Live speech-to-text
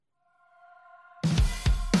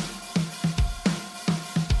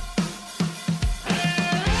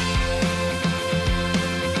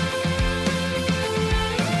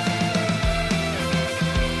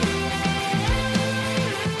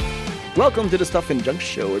Welcome to the Stuff and Junk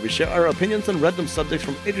Show, where we share our opinions on random subjects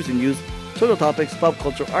from interesting news, social topics, pop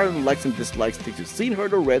culture, our likes and dislikes, things you've seen,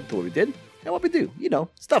 heard, or read, to what we did, and what we do. You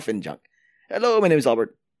know, stuff and junk. Hello, my name is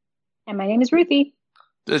Albert. And my name is Ruthie.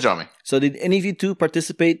 This is Jeremy. So did any of you two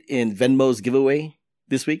participate in Venmo's giveaway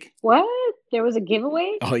this week? What? There was a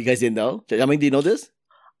giveaway? Oh, you guys didn't know? I mean, do you know this?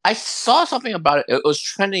 I saw something about it. It was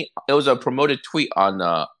trending. It was a promoted tweet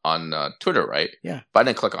on Twitter, right? Yeah. But I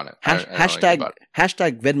didn't click on it. I don't know anything about it.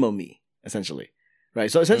 Hashtag Venmo me, essentially.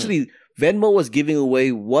 Right. So essentially, Venmo was giving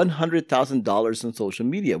away $100,000 on social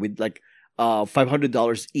media with like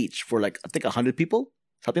 $500 each for like, I think 100 people.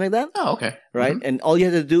 Something like that. Oh, okay. Right? Mm-hmm. And all you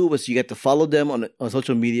had to do was you get to follow them on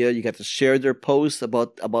social media. You got to share their posts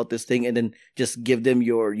about this thing and then just give them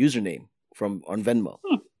your username on Venmo.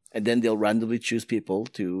 And then they'll randomly choose people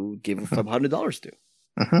to give $500 to.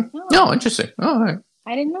 Mm-hmm. Oh, interesting. Oh, all right.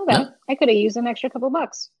 I didn't know that. Yeah. I could have used an extra couple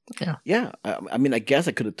bucks. Yeah. Yeah. I mean, I guess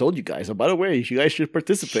I could have told you guys. Oh, by the way, you guys should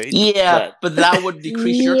participate. Yeah, but that would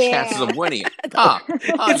decrease your chances of winning.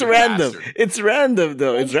 It's random. Bastard. It's random,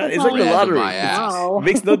 though. It's like the lottery. It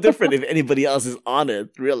makes no difference if anybody else is on it,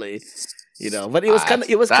 really. You know, but it was kind of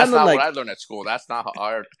like that's not what I learned at school. That's not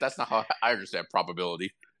how I understand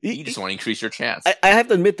probability. You just want to increase your chance. I have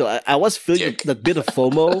to admit, though, I was feeling that bit of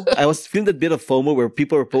FOMO. I was feeling that bit of FOMO where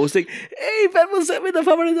people were posting, "Hey, Venmo sent me the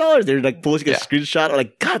 $500." They're like posting a screenshot. I'm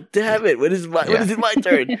like, "God damn it! When is it my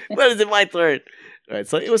turn? When is it my turn?" Right.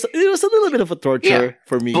 So it was a little bit of a torture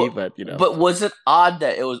for me, but you know. But was it odd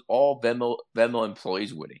that it was all Venmo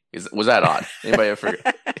employees winning? Was that odd? Anybody ever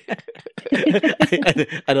forget?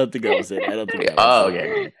 I don't think that was it.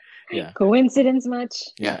 Okay. Yeah. Coincidence much?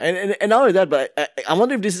 Yeah, and not only that, but I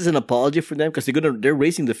wonder if this is an apology for them because they're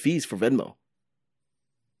raising the fees for Venmo.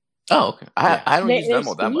 Oh, okay. I don't use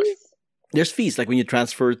Venmo that much. There's fees like when you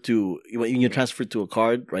transfer to a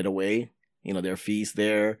card right away. You know, there are fees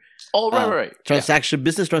there. Oh, right.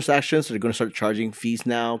 Business transactions. So they're going to start charging fees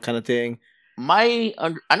now, kind of thing. I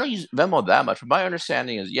don't use Venmo that much, but my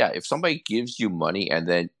understanding is, if somebody gives you money and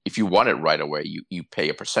then if you want it right away, you pay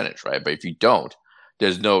a percentage, right? But if you don't,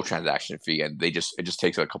 there's no transaction fee, and it just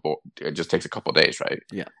takes a couple days, right?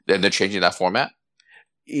 Yeah. Then they're changing that format.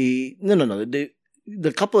 No.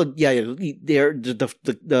 The couple of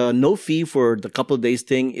the no fee for the couple of days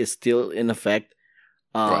thing is still in effect.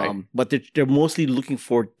 Right. But they're mostly looking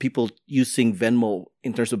for people using Venmo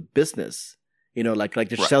in terms of business. You know, like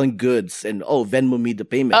they're selling goods and Venmo me the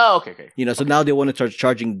payment. Oh, okay. You know, so now they want to start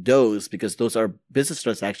charging those because those are business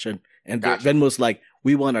transactions, and Venmo's like,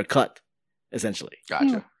 we want our cut. Essentially.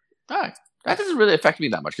 Gotcha. All right. That doesn't really affect me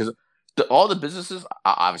that much because all the businesses,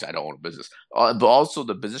 obviously I don't own a business, but also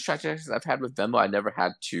the business transactions I've had with Venmo, I never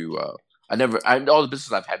had to, all the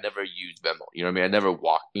businesses I've had never used Venmo. You know what I mean? I never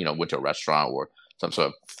went to a restaurant or some sort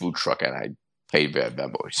of food truck and I paid via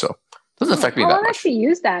Venmo. So it doesn't affect me that much. I actually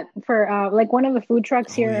use that for like one of the food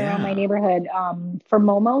trucks here around my neighborhood. For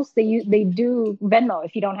Momos, they do Venmo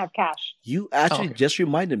if you don't have cash. You actually just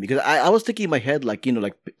reminded me because I was thinking in my head like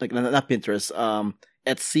not Pinterest,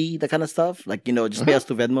 Etsy, that kind of stuff. Like just pay us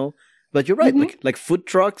to Venmo. But you're right, like food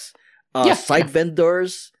trucks, side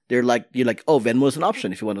vendors. They're like Venmo is an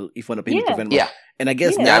option if you want to pay to Venmo. Yeah. And I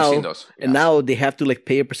guess I've seen those. Yeah. And now they have to like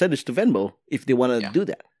pay a percentage to Venmo if they want to do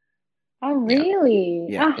that. Oh really?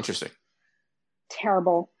 Yeah. Interesting.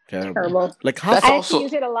 Terrible. Like how I actually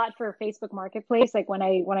use it a lot for Facebook Marketplace. Like when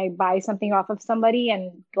I buy something off of somebody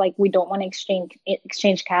and like we don't want to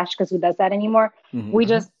exchange cash because who does that anymore?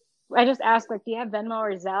 I just ask like, do you have Venmo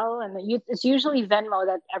or Zelle? And it's usually Venmo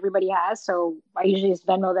that everybody has. So I usually just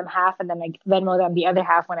Venmo them half and then I Venmo them the other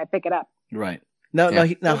half when I pick it up. Right. Now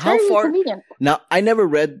how far? Convenient. Now I never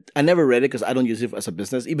read it because I don't use it as a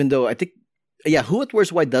business. Even though I think, Who at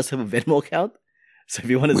Worst Why does have a Venmo account. So if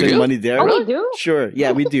you want to send money there, we do? Sure,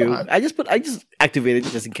 yeah, we do. I just activate it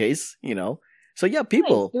just in case, So yeah,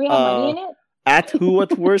 people. Nice. Do we have money in it? At Who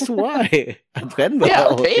at Worst Why at Venmo.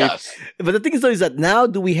 Yeah, pay us. But the thing is, though, is that now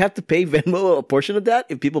do we have to pay Venmo a portion of that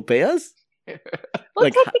if people pay us? Well,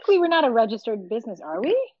 technically, we're not a registered business, are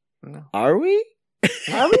we? No. Are we?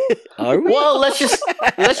 Are we? Well, let's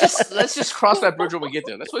just cross that bridge when we get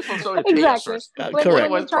there. Let's wait for somebody to pay us first.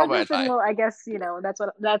 Correct. I guess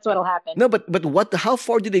that's what'll happen. No, but how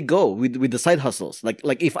far did they go with the side hustles?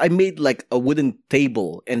 Like if I made like a wooden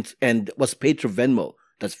table and was paid through Venmo,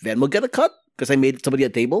 does Venmo get a cut because I made somebody a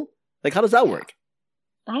table? Like how does that work?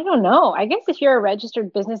 I don't know. I guess if you're a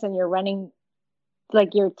registered business and you're running, like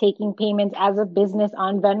you're taking payments as a business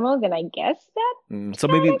on Venmo, then I guess that. So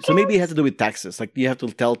maybe it has to do with taxes. Like you have to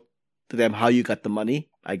tell to them how you got the money,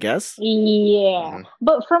 I guess. Yeah.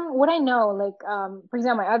 But from what I know, like, for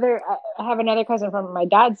example, I have another cousin from my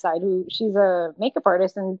dad's side she's a makeup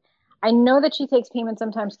artist, and I know that she takes payments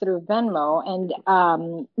sometimes through Venmo, and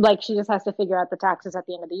like she just has to figure out the taxes at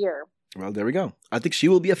the end of the year. Well, there we go. I think she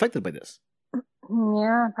will be affected by this.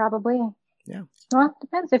 Yeah, probably. Yeah. Well, it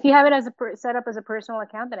depends. If you have it as set up as a personal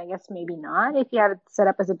account, then I guess maybe not. If you have it set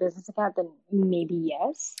up as a business account, then maybe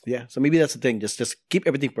yes. Yeah. So maybe that's the thing. Just keep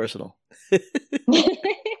everything personal.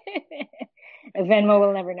 Venmo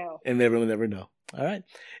will never know. And everyone will never know. All right.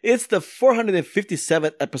 It's the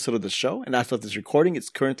 457th episode of the show. And as of this recording, it's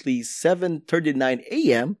currently 7:39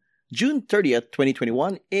 a.m., June 30th,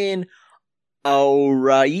 2021 in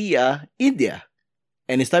Auraiya, India.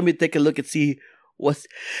 And it's time to take a look and see what's...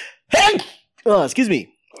 Oh, excuse me.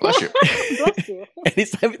 Bless you. Bless you. And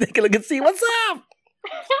it's time to take a look and see what's up.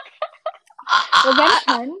 Was that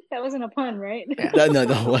a pun? That wasn't a pun, right? No,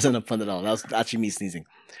 it wasn't a pun at all. That was actually me sneezing.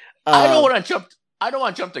 I don't want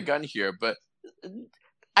to jump the gun here, but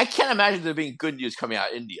I can't imagine there being good news coming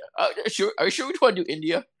out of India. Are you sure we want to do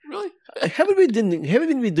India? Really? Haven't we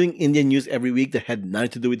been doing Indian news every week that had nothing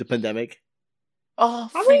to do with the pandemic? Oh,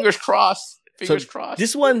 fingers crossed. Fingers crossed.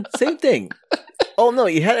 This one, same thing. Oh no,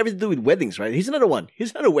 it had everything to do with weddings, right? Here's another one.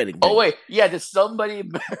 Here's another wedding. Oh wait, yeah. Did somebody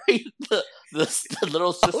marry the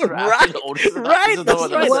little sister? Right, the older sister? right.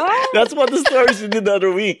 That's right. What? That's what the stories we did the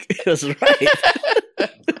other week. That's right.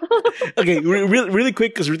 Okay, really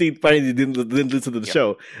quick because Ruthie finally didn't listen to the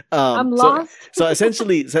show. I'm lost. So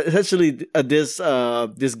essentially,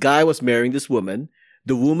 this guy was marrying this woman.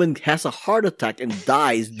 The woman has a heart attack and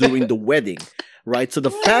dies during the wedding. Right, so the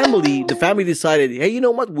family decided, hey, you know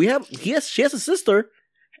what? She has a sister.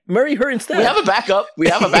 Marry her instead. We have a backup.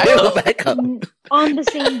 On the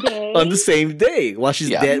same day. On the same day, while she's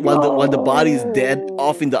dead, while the body's dead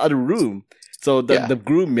off in the other room. So the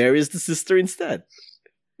groom marries the sister instead.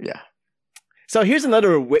 Yeah. So here's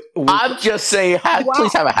another way. I'm just saying,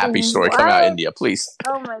 please have a happy story coming out of India, please.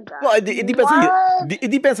 Oh my god. Well, it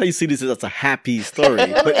depends how you see this as a happy story,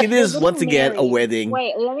 but it is once again a wedding.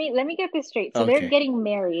 Wait, let me get this straight. So they're getting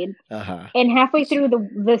married, and halfway through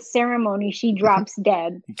the ceremony, she drops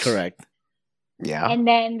dead. Correct. Yeah. And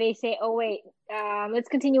then they say, "Oh wait, let's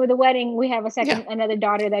continue with the wedding. We have another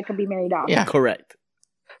daughter that could be married off." Yeah, correct.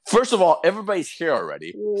 First of all, everybody's here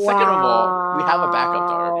already. Wow. Second of all, we have a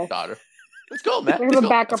backup daughter. Let's go, man. We have a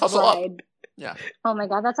backup bride. Yeah. Oh my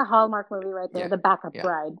god, that's a Hallmark movie right there. Yeah. The backup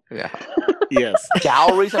bride. Yeah. Yes.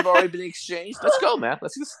 Dowries have already been exchanged. Let's go, man.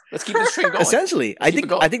 Let's keep this train going. Essentially, I think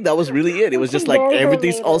that was really it. It was just like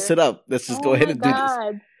everything's all set up. Let's just go ahead and do this.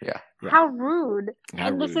 Yeah. How rude. How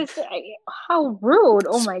rude.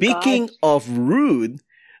 Oh my god. Speaking of rude,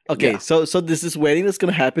 okay, so this is wedding that's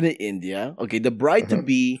gonna happen in India. Okay, the bride to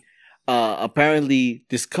be apparently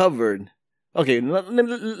discovered. Okay, let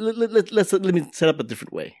me set up a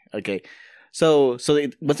different way. Okay, so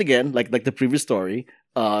once again, like the previous story,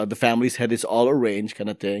 the family's had this all arranged kind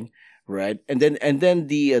of thing, right? And then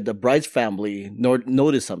the bride's family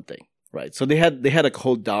noticed something, right? So they had a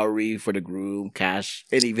whole dowry for the groom, cash,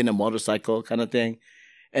 and even a motorcycle kind of thing.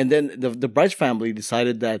 And then the bride's family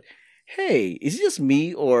decided that, hey, is it just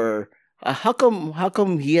me or how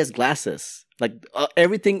come he has glasses? Like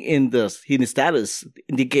everything in his status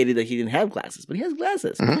indicated that he didn't have glasses, but he has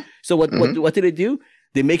glasses. Mm-hmm. So what did they do?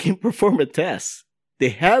 They make him perform a test. They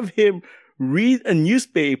have him read a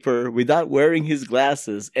newspaper without wearing his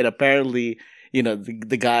glasses, and apparently,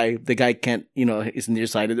 the guy can't, is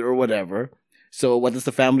nearsighted or whatever. So what does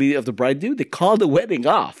the family of the bride do? They call the wedding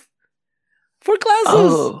off for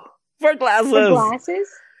glasses. Oh. For glasses. For glasses.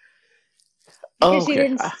 Because okay. She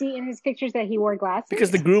didn't see in his pictures that he wore glasses? Because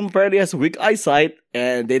the groom apparently has weak eyesight,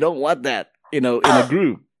 and they don't want that, in a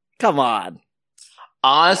groom. Come on.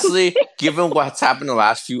 Honestly, given what's happened in the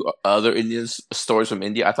last few other Indian stories from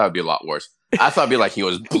India, I thought it'd be a lot worse. I thought it'd be like he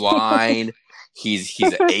was blind, he's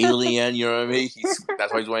an alien, you know what I mean?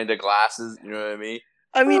 That's why he's wearing the glasses, you know what I mean?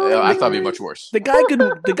 I thought it'd be much worse. The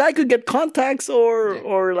guy could get contacts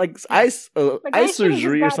or like eye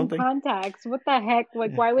surgery or something. Contacts. What the heck?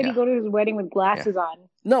 Like, why would he go to his wedding with glasses on?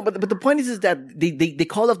 No, but the point is that they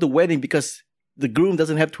called off the wedding because the groom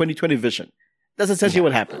doesn't have 20/20 vision. That's essentially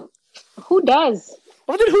what happened. Who does?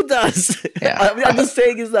 Well, then who does? Yeah. I'm just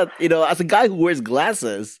saying is that as a guy who wears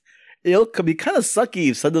glasses, it could be kind of sucky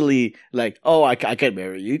if suddenly, like, oh, I can't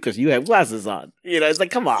marry you because you have glasses on. It's like,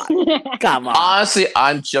 come on. Honestly,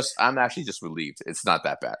 I'm actually just relieved. It's not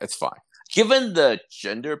that bad. It's fine. Given the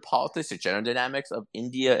gender politics, the gender dynamics of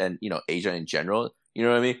India and, Asia in general, you know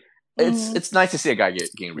what I mean? It's nice to see a guy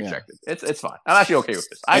getting rejected. Yeah. It's fine. I'm actually okay with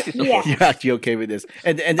this. You're actually okay with this.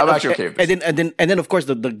 And I'm actually okay with this. And then of course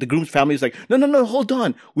the groom's family is like, no, hold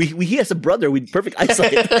on. He has a brother with perfect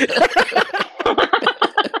eyesight.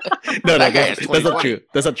 No, that's not true.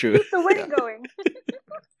 That's not true. Keep the wedding going.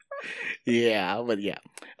 Yeah, but yeah.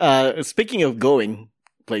 Speaking of going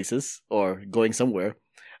places or going somewhere,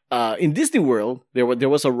 in Disney World, there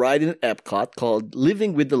was a ride in Epcot called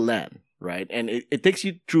Living with the Land, right? And it takes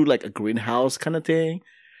you through like a greenhouse kind of thing.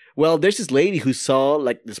 Well, there's this lady who saw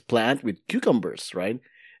like this plant with cucumbers, right?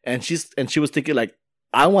 And she was thinking like,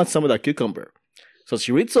 I want some of that cucumber. So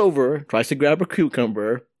she reaches over, tries to grab a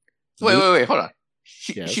cucumber. Wait, hold on.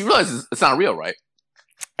 Yes. She realizes it's not real, right?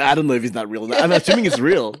 I don't know if it's not real. I'm assuming it's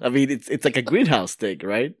real. I mean, it's like a greenhouse thing,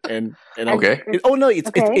 right? And Okay.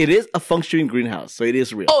 It is a functioning greenhouse, so it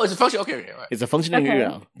is real. Oh, it's a function. Okay, right. It's a functioning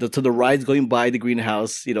greenhouse. So the ride's going by the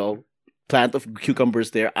greenhouse, plant of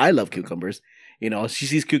cucumbers there. I love cucumbers. She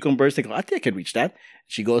sees cucumbers. They go, I think I can reach that.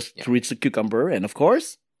 She goes to reach the cucumber, and of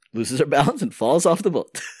course, loses her balance and falls off the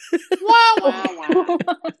boat. Wow.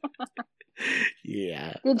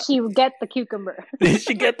 Yeah. Did she get the cucumber? Did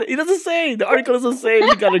she get it doesn't say. The article doesn't say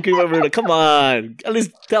she got a cucumber. Like, come on. At least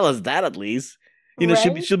tell us that at least.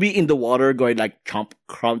 Right? She'll be in the water going like chomp,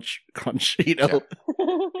 crunch, Yeah.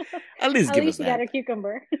 At least give us she that. got a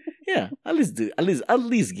cucumber. Yeah. At least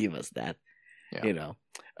give us that. Yeah.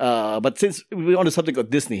 But since we're on the subject of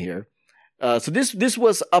Disney here, so this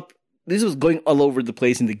was going all over the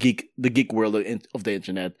place in the geek world of the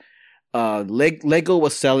internet. Lego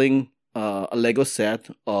was selling a Lego set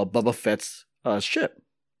of Boba Fett's ship,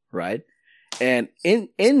 right? And in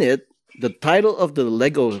it, the title of the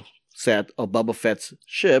Lego set of Boba Fett's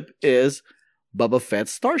ship is Boba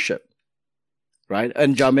Fett's Starship, right?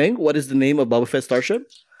 And Jameng, what is the name of Boba Fett's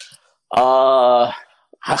Starship?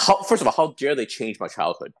 First of all, how dare they change my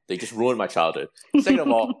childhood? They just ruined my childhood. Second of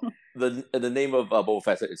all, the name of Boba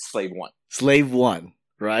Fett is Slave One. Slave One,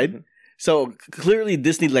 right? Mm-hmm. So clearly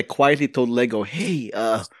Disney like quietly told Lego, hey,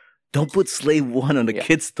 don't put Slave One on the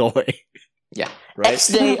kid's toy. Yeah. Right?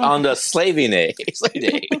 X-Day on the slaving day. Slave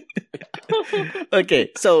day. Okay,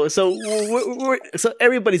 so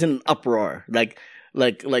everybody's in an uproar. Like,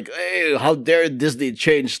 hey, how dare Disney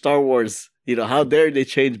change Star Wars? How dare they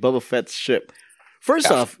change Boba Fett's ship? First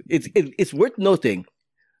off, it's worth noting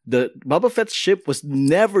the Boba Fett's ship was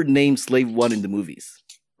never named Slave One in the movies.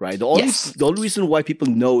 Right. The only reason why people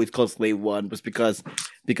know it's called Slave One was because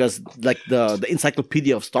like the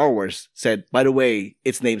Encyclopedia of Star Wars said, by the way,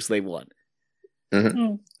 it's named Slave One.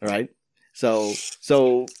 Mm-hmm. Right. So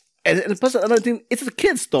and plus another thing, it's a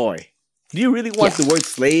kid's toy. Do you really want the word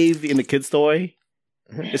slave in a kid's toy?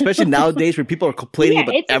 Especially nowadays when people are complaining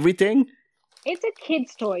about everything. It's a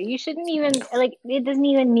kid's toy. You shouldn't even it doesn't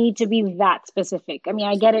even need to be that specific. I mean,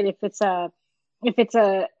 I get it if it's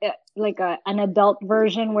an adult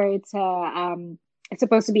version where it's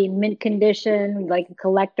supposed to be in mint condition, like a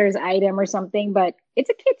collector's item or something, but it's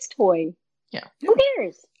a kid's toy. Yeah. Who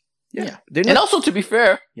cares? Yeah. And also, to be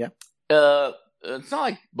fair, it's not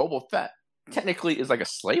like Boba Fett technically is like a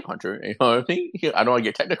slave hunter. You know what I mean? I don't want to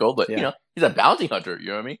get technical, but he's a bounty hunter. You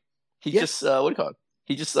know what I mean? He just what do you call it?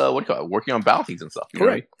 He just working on bounties and stuff.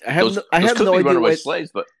 Correct. I have no idea why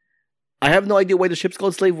slaves, but I have no idea why the ship's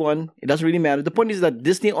called Slave One. It doesn't really matter. The point is that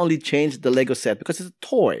Disney only changed the Lego set because it's a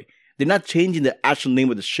toy. They're not changing the actual name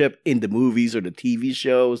of the ship in the movies or the TV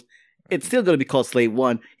shows. It's still going to be called Slave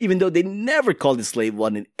One, even though they never called it Slave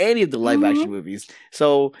One in any of the live-action movies.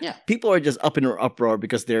 So people are just up in an uproar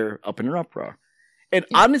because they're up in an uproar. And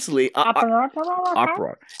honestly,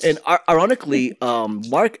 uproar. And ironically,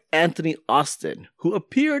 Mark Anthony Austin, who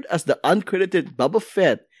appeared as the uncredited Boba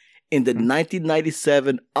Fett in the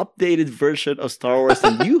 1997 updated version of Star Wars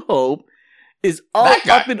A New Hope, is all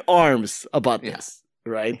up in arms about this,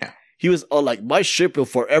 right? Yeah. He was all like, my ship will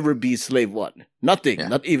forever be Slave One. Nothing,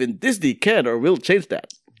 not even Disney can or will change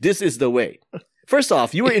that. This is the way. First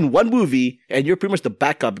off, you were in one movie and you're pretty much the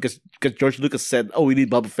backup because George Lucas said, oh, we need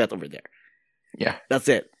Boba Fett over there. Yeah. That's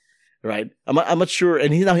it. Right? I'm not sure.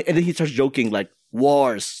 And then he starts joking like,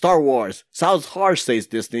 Star Wars. Sounds harsh, says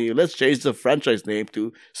Disney. Let's change the franchise name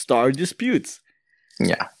to Star Disputes.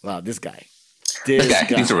 Yeah. Wow, this guy. This guy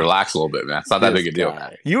needs to relax a little bit, man. It's not that big a deal.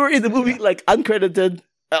 You were in the movie like uncredited,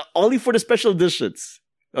 only for the special editions.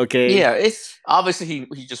 Okay. Yeah, it's obviously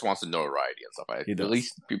he just wants the notoriety and stuff. Right? At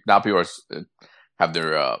least now people have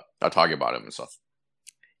their are talking about him and stuff.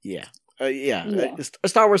 Yeah.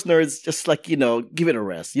 Star Wars nerds, just like, give it a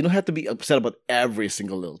rest. You don't have to be upset about every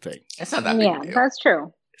single little thing. It's not that big a deal. Yeah, that's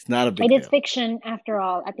true. It's not a big deal. It is fiction, after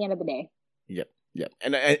all, at the end of the day. Yep.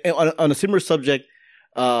 And on a similar subject,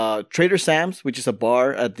 Trader Sam's, which is a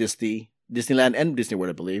bar at Disneyland and Disney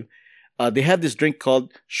World, I believe, they have this drink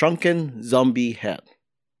called Shrunken Zombie Head.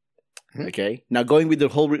 Mm-hmm. Okay? Now, going the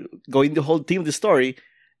whole theme of the story,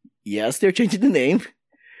 yes, they're changing the name.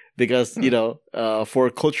 Because, for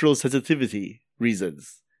cultural sensitivity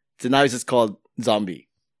reasons. So now it's just called Zombie.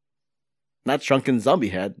 not shrunken zombie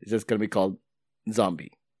head. It's just gonna be called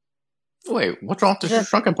zombie. Wait, what's wrong with the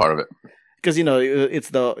shrunken part of it? Because it's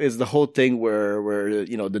the whole thing where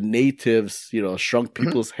the natives shrunk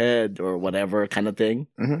people's head or whatever kind of thing.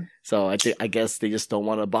 Mm-hmm. So I guess they just don't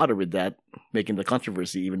want to bother with that, making the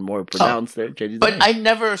controversy even more pronounced. There, but I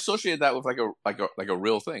never associated that with like a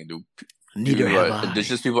real thing. Do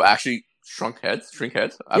indigenous people actually shrink heads? It's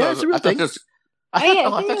a real thing. I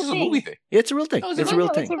thought this was a movie thing. Yeah, it's a real thing. It's a real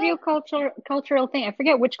thing. It's a real cultural thing. I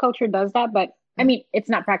forget which culture does that, but I mean, it's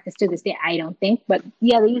not practiced to this day, I don't think. But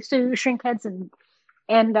yeah, they used to shrink heads and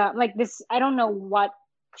like this. I don't know what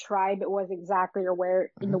tribe it was exactly or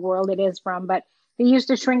where in the world it is from, but they used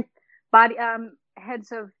to shrink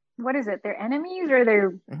heads of, what is it, their enemies or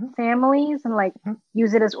their families, and like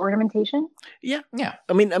use it as ornamentation. Yeah.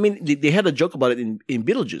 I mean, they had a joke about it in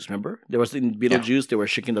Beetlejuice. Remember, there was in Beetlejuice they were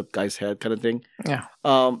shaking that guy's head, kind of thing. Yeah.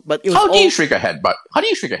 But it was how do you shrink a head? But how do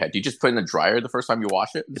you shrink a head? Do you just put it in the dryer the first time you wash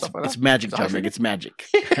it? It's magic, John. It's magic.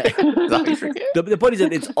 The point is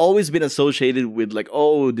that it's always been associated with like,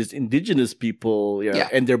 this indigenous people,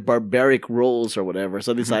 and their barbaric roles or whatever.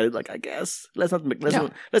 So they decided, like, I guess let's not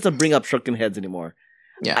bring up shrunken heads anymore.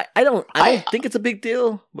 Yeah, I don't think it's a big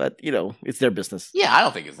deal, but it's their business. Yeah, I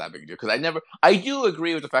don't think it's that big a deal because I do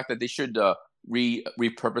agree with the fact that they should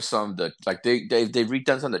repurpose some of the, like they've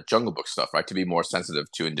redone some of the Jungle Book stuff, right, to be more sensitive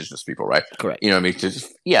to indigenous people, right? Correct. You know what I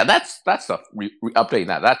mean? That stuff. Updating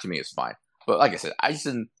that to me is fine. But like I said, I just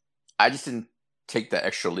didn't take that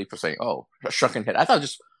extra leap of saying, shrunken head. I thought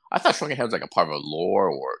shrunken head was like a part of a lore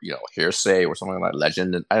or hearsay or something like that,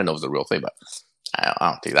 legend. And I don't know if it's a real thing, but I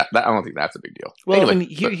don't think that. I don't think that's a big deal. Well, anyway,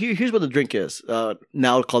 here's what the drink is.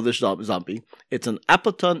 Now called this zombie. It's an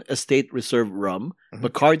Appleton Estate Reserve rum,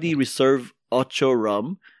 Bacardi Reserve Ocho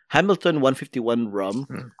rum, Hamilton 151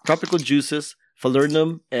 rum, tropical juices,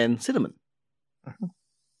 falernum, and cinnamon.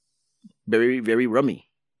 Very, very rummy.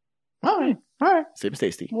 All right. Seems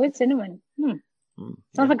tasty. With cinnamon.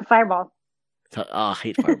 Sounds like a fireball. I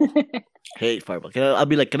hate fireball. I'll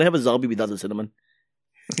be like, can I have a zombie without the cinnamon?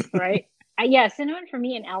 Right. Yeah, cinnamon for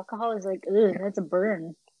me and alcohol is like, that's a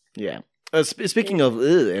burn. Yeah. Speaking of,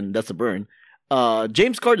 and that's a burn.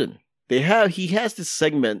 James Corden, he has this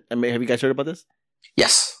segment. I mean, have you guys heard about this?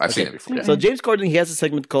 Yes, I've seen it before. Mm-hmm. So James Corden, he has a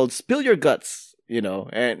segment called "Spill Your Guts,"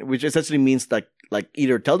 and which essentially means like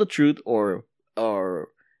either tell the truth or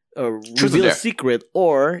reveal a secret,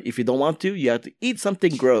 or if you don't want to, you have to eat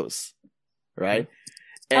something gross, right?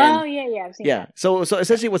 And, yeah, I've seen that. So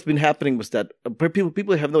essentially, what's been happening was that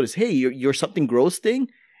people have noticed, hey, you're something gross thing.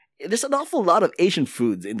 There's an awful lot of Asian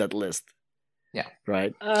foods in that list. Yeah,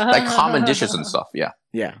 right. Like common dishes and stuff. Yeah.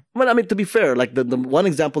 Well, I mean, to be fair, like the one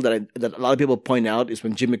example that a lot of people point out is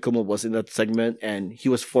when Jimmy Kimmel was in that segment and he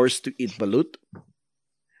was forced to eat balut.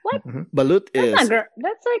 What? Balut that's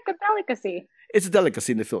like a delicacy. It's a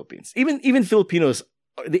delicacy in the Philippines. Even Filipinos,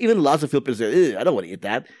 even lots of Filipinos say, I don't want to eat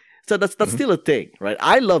that. So that's still a thing, right?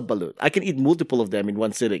 I love balut. I can eat multiple of them in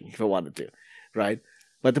one sitting if I wanted to, right?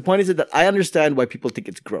 But the point is that I understand why people think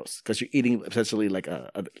it's gross because you're eating essentially like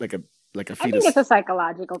a fetus. I think it's a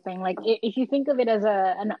psychological thing. Like if you think of it as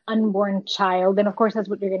an unborn child, then of course that's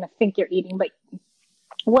what you're going to think you're eating. But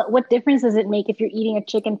what difference does it make if you're eating a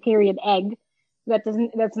chicken period egg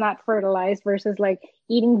that's not fertilized versus like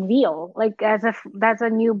eating veal, like that's a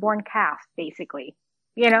newborn calf basically,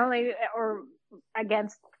 or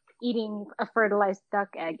against eating a fertilized duck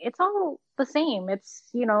egg. It's all the same. It's,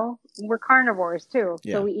 we're carnivores too.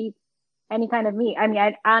 Yeah. So we eat any kind of meat. I mean,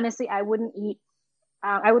 I wouldn't eat,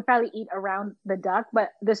 I would probably eat around the duck, but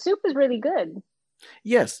the soup is really good.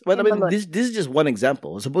 Yes. But I mean, this is just one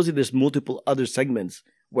example. Supposedly there's multiple other segments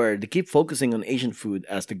where they keep focusing on Asian food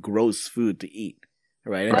as the gross food to eat.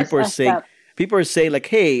 Right. And people are saying like,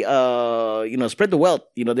 hey, spread the wealth.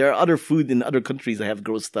 There are other food in other countries that have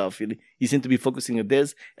gross stuff. You seem to be focusing on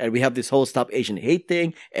this, and we have this whole Stop Asian Hate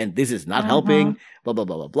thing, and this is not helping. Blah blah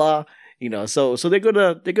blah blah blah. So they're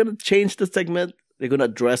gonna change the segment. They're gonna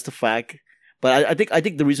address the fact. But I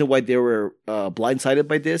think the reason why they were blindsided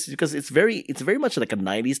by this is because it's very much like a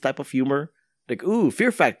 '90s type of humor. Like,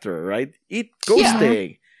 Fear Factor, right? Eat ghost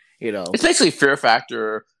thing. It's basically Fear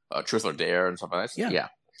Factor, Truth or Dare, and stuff like that.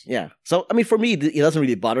 Yeah. So, I mean, for me, it doesn't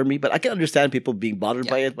really bother me, but I can understand people being bothered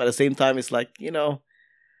by it. But at the same time, it's like,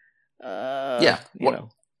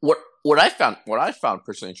 What I found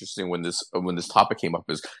personally interesting when this topic came up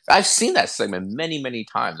is I've seen that segment many, many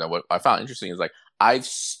times. And what I found interesting is like I'm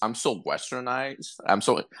so westernized. I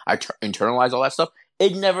internalize all that stuff.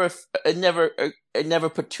 It never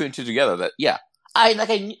put two and two together. That and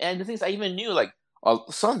the things I even knew like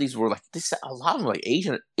some of these were like this. A lot of them were like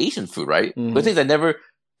Asian food, right? Mm-hmm. But things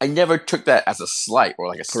I never took that as a slight or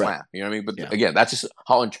like a Correct. slam. You know what I mean? But again, that's just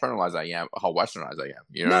how internalized I am, how westernized I am.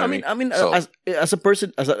 You know what I mean? I mean, So, as a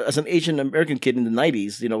person, as an Asian American kid in the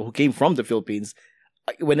 '90s, who came from the Philippines,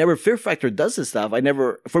 whenever Fear Factor does this stuff,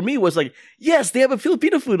 for me, it was like, yes, they have a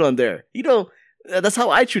Filipino food on there. That's how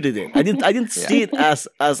I treated it. I didn't see it as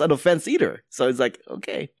an offense either. So it's like,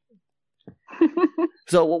 okay.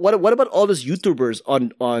 So what about all those YouTubers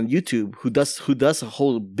on YouTube who does a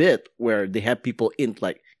whole bit where they have people eat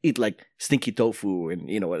like stinky tofu and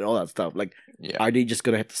and all that stuff? Like, are they just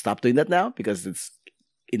gonna have to stop doing that now because it's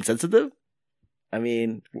insensitive? I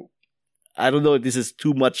mean, I don't know if this is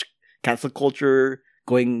too much cancel culture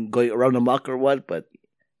going around amok or what, but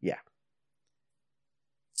yeah.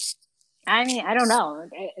 I mean, I don't know.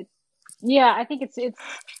 I think it's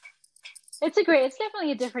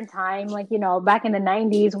definitely a different time. Like, back in the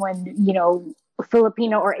 90s when,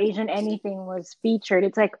 Filipino or Asian anything was featured,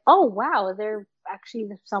 it's like, oh, wow, they're actually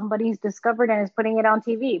somebody's discovered and is putting it on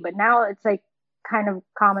TV. But now it's like kind of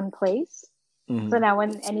commonplace. Mm-hmm. So now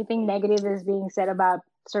when anything negative is being said about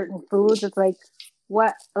certain foods, it's like,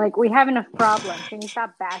 what? Like, we have enough problems. Can you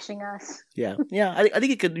stop bashing us? Yeah. I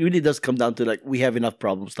think it really does come down to like, we have enough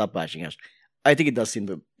problems. Stop bashing us. I think it does seem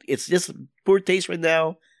to. It's just poor taste right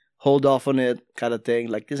now. Hold off on it, kind of thing.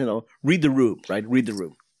 Like, read the room, right? Read the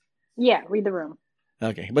room. Yeah, read the room.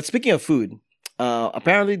 Okay, but speaking of food,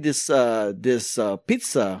 apparently this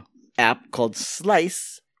pizza app called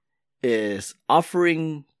Slice is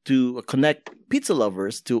offering to connect pizza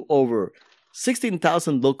lovers to over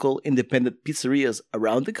 16,000 local independent pizzerias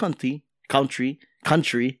around the country, Albert.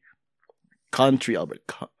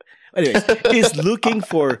 Anyways, is looking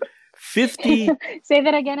for 50. Say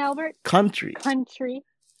that again, Albert. Country.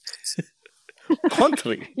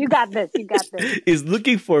 You got this. Is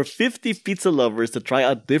looking for 50 pizza lovers to try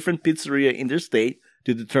out different pizzeria in their state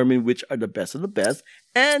to determine which are the best of the best,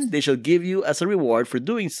 and they shall give you as a reward for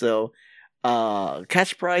doing so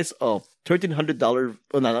cash prize of $1,300.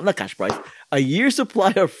 Well, no, not cash prize. A year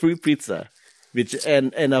supply of free pizza,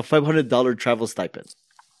 and a $500 travel stipend.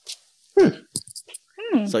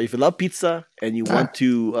 So if you love pizza and you want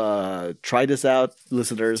to try this out,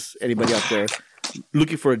 listeners, anybody out there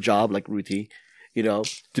looking for a job like Ruthie,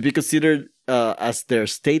 to be considered as their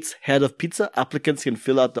state's head of pizza, applicants can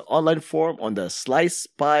fill out the online form on the Slice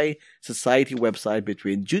Pie Society website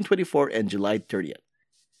between June 24th and July 30th.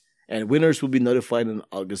 And winners will be notified on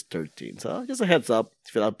August 13th. So just a heads up,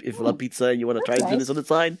 if you love pizza and you want to try to do this on the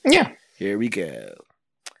side, here we go.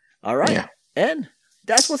 All right. Yeah. And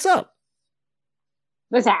that's what's up.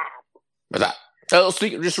 What's up?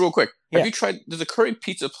 Speak just real quick. Have you tried? There's a curry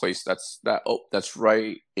pizza place that's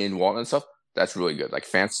right in Walnut and stuff. That's really good, like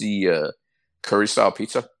fancy curry style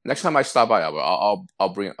pizza. Next time I stop by, I'll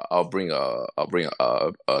bring a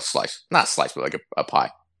slice, not a slice, but like a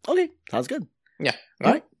pie. Okay, sounds good. Yeah.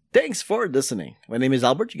 All right. Thanks for listening. My name is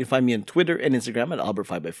Albert. You can find me on Twitter and Instagram at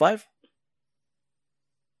Albert5x5.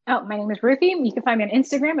 Oh, my name is Ruthie. You can find me on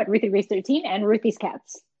Instagram at RuthieRace13 and Ruthie's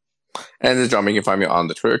Cats. And this is John. You can find me on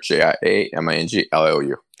the Twitter,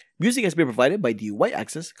 JIAMINGLLU. Music has been provided by the White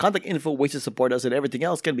Access. Contact info, ways to support us, and everything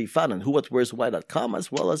else can be found on whowhatwhereswhy.com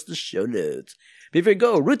as well as the show notes. Before you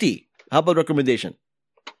go, Ruthie, how about recommendation?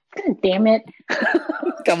 God damn it.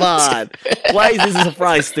 Come on. Why is this a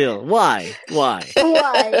surprise still? Why? Why?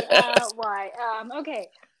 Okay.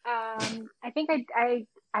 I think I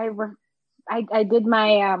did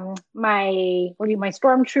my my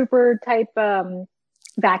Stormtrooper type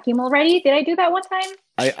vacuum already. Did I do that one time?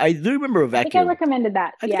 I do remember a vacuum. I think I recommended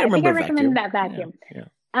that. I think I recommended that vacuum. Yeah.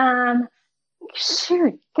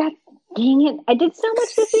 Shoot, god dang it! I did so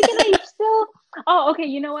much this weekend. I still. Oh, okay.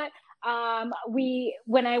 You know what?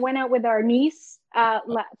 When I went out with our niece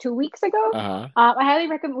 2 weeks ago, I highly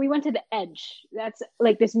recommend. We went to the Edge. That's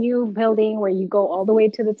like this new building where you go all the way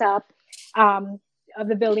to the top of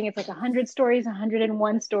the building. It's like 100 stories,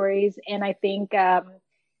 101 stories, and I think that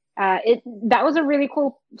was a really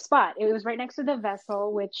cool spot. It was right next to the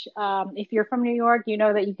Vessel, which if you're from New York, you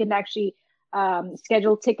know that you can actually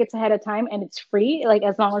schedule tickets ahead of time, and it's free. Like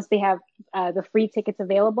as long as they have the free tickets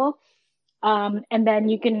available. And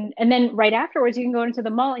then right afterwards you can go into the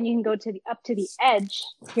mall and you can go up to the Edge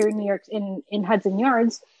here in New York in Hudson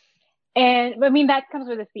Yards. And I mean, that comes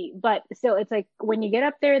with a fee, but still it's like when you get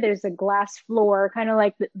up there, there's a glass floor, kind of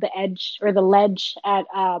like the Edge or the Ledge at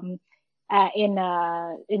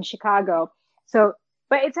in Chicago. So,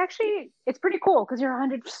 but it's pretty cool because you're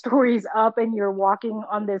 100 stories up and you're walking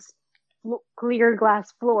on this clear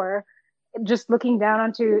glass floor, just looking down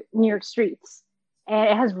onto New York streets. And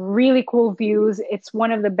it has really cool views. It's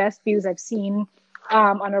one of the best views I've seen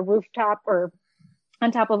on a rooftop or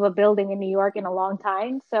on top of a building in New York in a long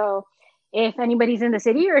time. So if anybody's in the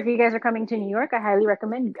city, or if you guys are coming to New York, I highly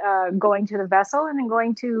recommend going to the vessel and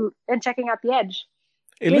then checking out the edge.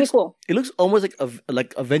 It really looks cool. It looks almost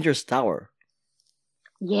like Avengers Tower.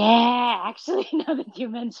 Yeah, actually, now that you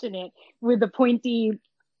mention it, with the pointy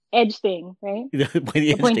edge thing, right? The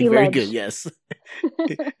pointy edge thing, very good. Yes.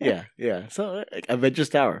 yeah. So Avengers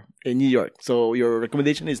Tower in New York. So your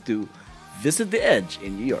recommendation is to visit the Edge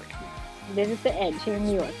in New York. Visit the Edge here in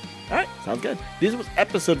New York. All right, sounds good. This was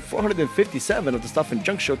episode 457 of the Stuff and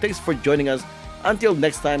Junk Show. Thanks for joining us. Until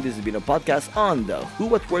next time, this has been a podcast on the Who,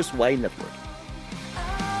 What, Where's, Why Network.